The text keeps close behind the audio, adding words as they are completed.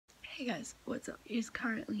Hey guys, what's up? It is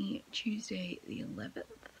currently Tuesday the 11th,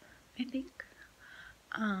 I think.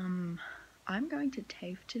 I'm going to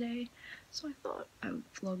Tafe today, so I thought I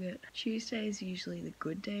would vlog it. Tuesday is usually the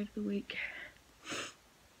good day of the week,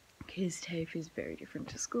 because Tafe is very different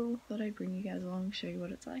to school. Thought I'd bring you guys along, show you what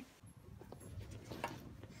it's like.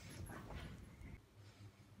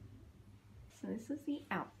 So this is the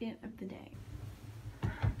outfit of the day.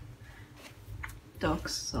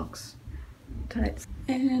 Docs, socks, tights,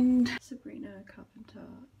 and Sabrina Carpenter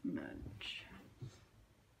merch.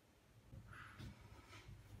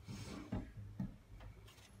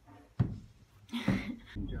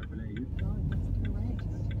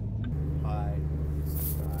 Hi.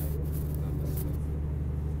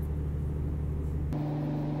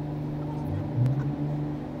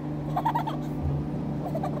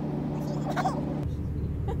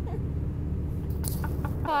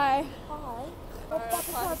 Hi. Hi. Oh, fuck,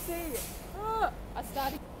 I can't see you. I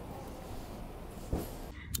started.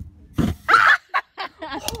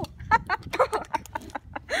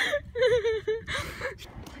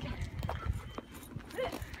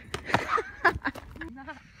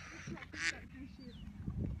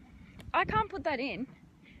 I can't put that in.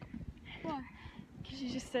 Why? Because you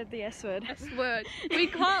just said the S word. S word. We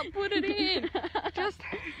can't put it in. Just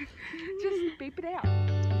beep it out.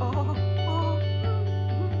 Oh.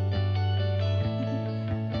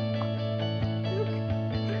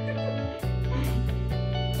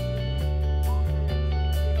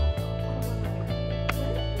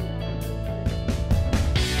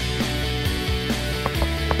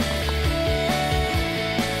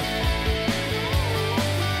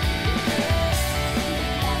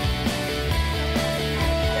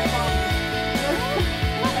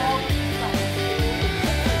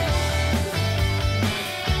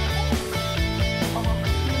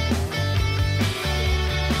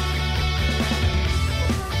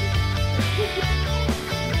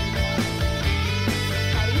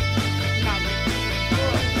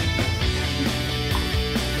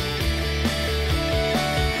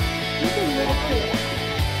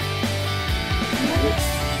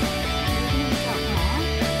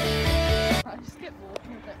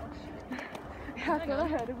 I thought I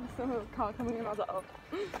heard it was some car coming in. I was like, oh.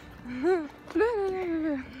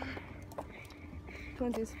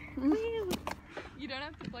 Twinsies. You don't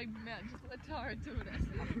have to play Matt, just let Tara do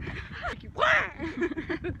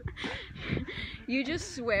it. You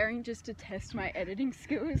just swearing just to test my editing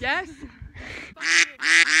skills? Yes.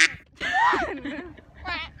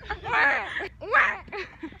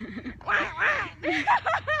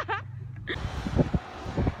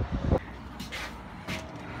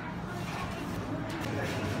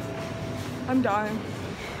 I'm dying.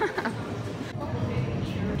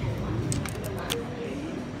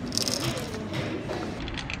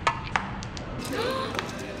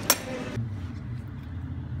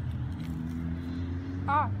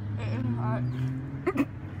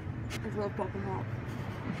 It's a little popping out.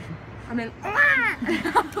 I mean,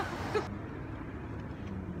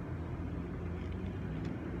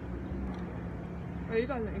 are you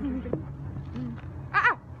guys interesting?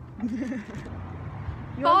 Ah!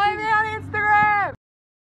 Follow me on Instagram!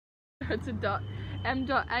 It's a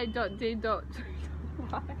m.a.d.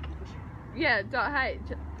 Yeah, .h.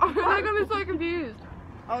 I'm gonna be so confused.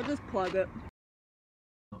 I'll just plug it.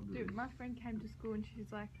 Dude, my friend came to school and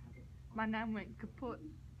she's like, my name went kaput.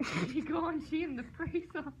 She gone, she in the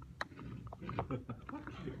freezer.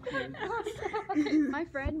 My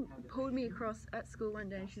friend pulled me across at school one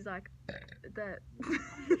day and she's like, they're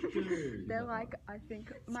like, I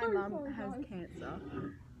think my mum has cancer.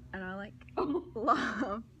 And I like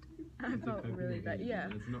laughed. I felt really bad. Yeah.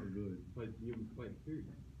 It's not good. Wait who?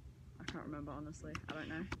 I can't remember, honestly. I don't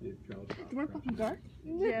know. Do you want to fucking go?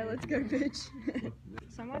 Yeah, let's go, bitch.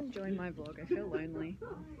 Someone join my vlog. I feel lonely.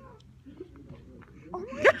 Oh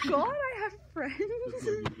my god, I have friends.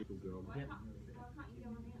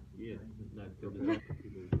 Yeah, no,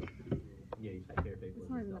 yeah, you take care of people.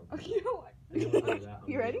 Okay, you know what?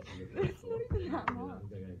 You ready? It's not even that much.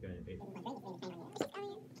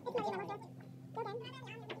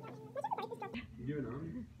 You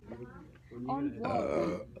doing On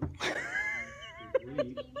vlog.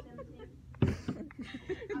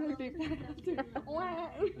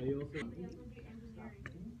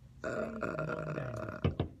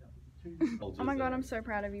 Oh my god, I'm so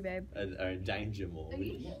proud of you, babe. Are in danger more.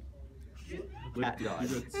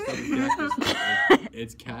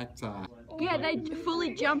 It's cacti. Yeah, they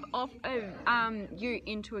fully jump off of you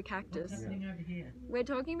into a cactus. We're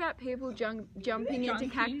talking about people jumping into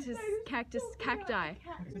cacti. What's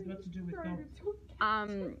it got to do with dogs?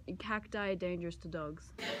 Cacti are dangerous to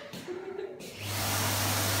dogs.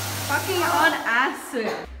 Fucking on acid.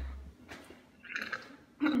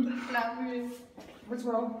 What's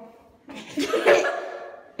wrong? It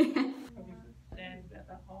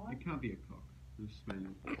can't be a cock. Just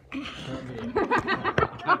spaniel.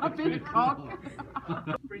 Can't be a cock.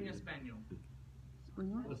 Bring a spaniel. I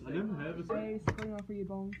never heard of Hey, spring off for your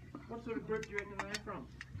bong. What sort of group do you reckon they're from?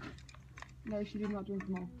 No, she did not drink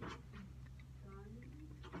them all.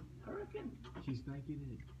 I reckon. She's naked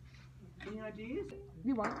in it. Any ideas?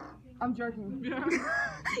 You won't. I'm joking.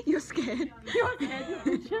 You're scared.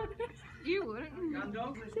 You wouldn't. Gun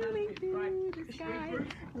dog? Swimming through the sky,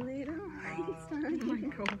 little sun. Oh my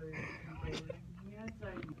god.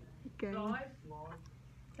 Okay.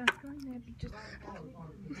 That's going there. Just.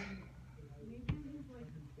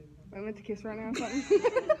 I'm meant to kiss right now or something.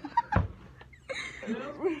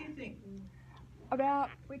 Girls, what do you think? About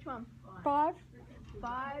Which one? 5.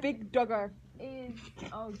 5 Big doggo. is,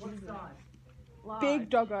 oh What Jesus. size? Large. Big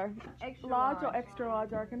doggo. Extra Large or large. extra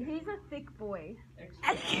large, I reckon. He's a thick boy.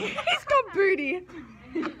 He's got booty.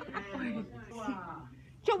 Wow.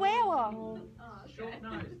 Chihuahua. Short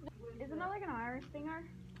nose. Isn't that like an Irish thinger?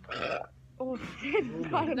 Oh, shit.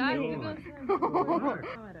 I don't know. Oh, I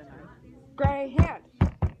don't know. Greyhound.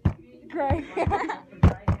 Greyhound.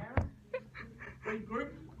 Big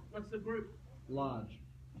group? What's the group? Large.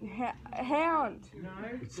 Hound. No,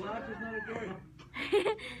 large is not a group.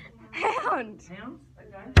 Hound. Hounds?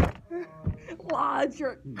 Okay. Large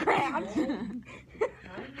or crowd. Nose.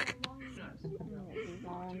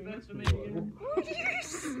 Two votes for me again.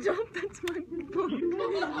 Stop, that's my book.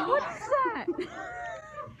 What is that?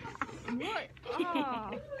 What?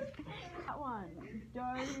 That one.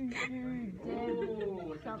 Oh,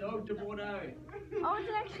 it's a dog de Bordeaux. Oh, it's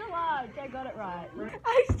an extra large. I got it right.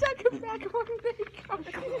 I stuck him back on the card.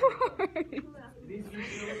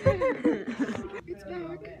 It's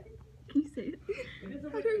back. Can you see it?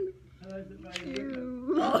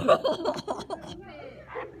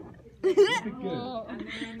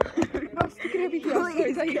 I'm sticking everything else.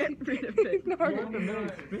 Please get rid of it. No.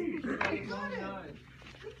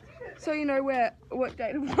 So you know what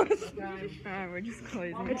date it was? We're just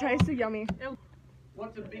closing. It tasted yummy.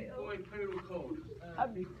 What's a big boy poodle called?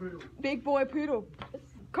 Big poodle. Big boy poodle.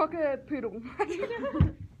 Cock-a-poodle.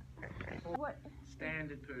 What?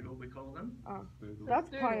 Standard poodle, we call them. Oh, that's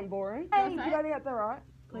plain and boring. Hey, did I get that right?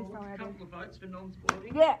 Please tell me I A did. couple of votes for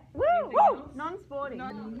non-sporting. Yeah. Woo! Woo! Non-sporting.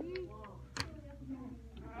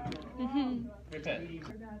 Repeat.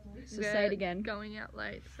 So say it again. Going out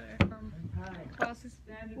late, so classes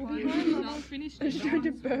We'll will be home. I'll finish I just tried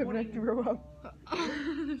to burp and I threw up.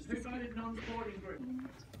 Who voted non-sporting group?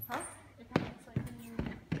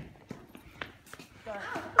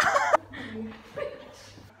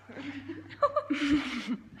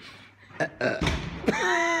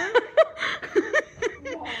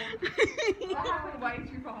 Way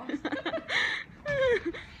too fast.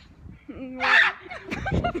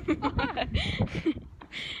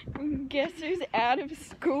 Guess who's out of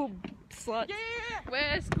school, sluts? Yeah,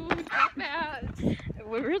 we're school dropouts.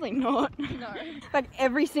 We're really not. No. Like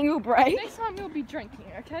every single break. Next time we'll be drinking,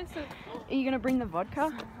 okay? So, Are you gonna bring the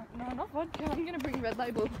vodka? no, not vodka. I'm gonna bring Red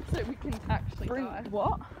Label so we can actually Bring die.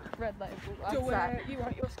 what? Red Label. What's that? You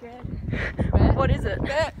want? You're scared. What is it?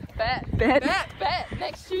 Bet. Bet.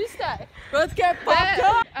 Next Tuesday. Let's get Bet. fucked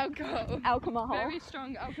up. Alcohol. Alcohol. Very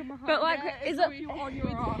strong alcohol. But like, Bet. is it? On your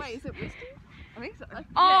ass. Wait, is it whiskey? I think so.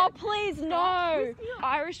 Oh please no!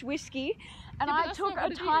 Irish whiskey, and Yeah, but I that's took not a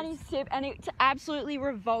what it tiny is. sip, and it's absolutely Yeah, but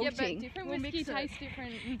revolting. different We'll whiskey mix it. tastes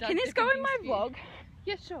different. And does Can this go different in my things for you. vlog?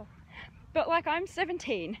 Yeah, sure. But like, I'm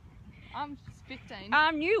 17. I'm 15.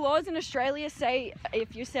 New laws in Australia say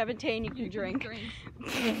if you're 17 you can drink. No,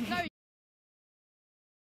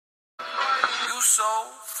 You so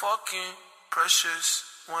fucking precious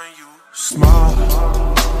when you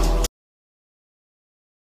smile.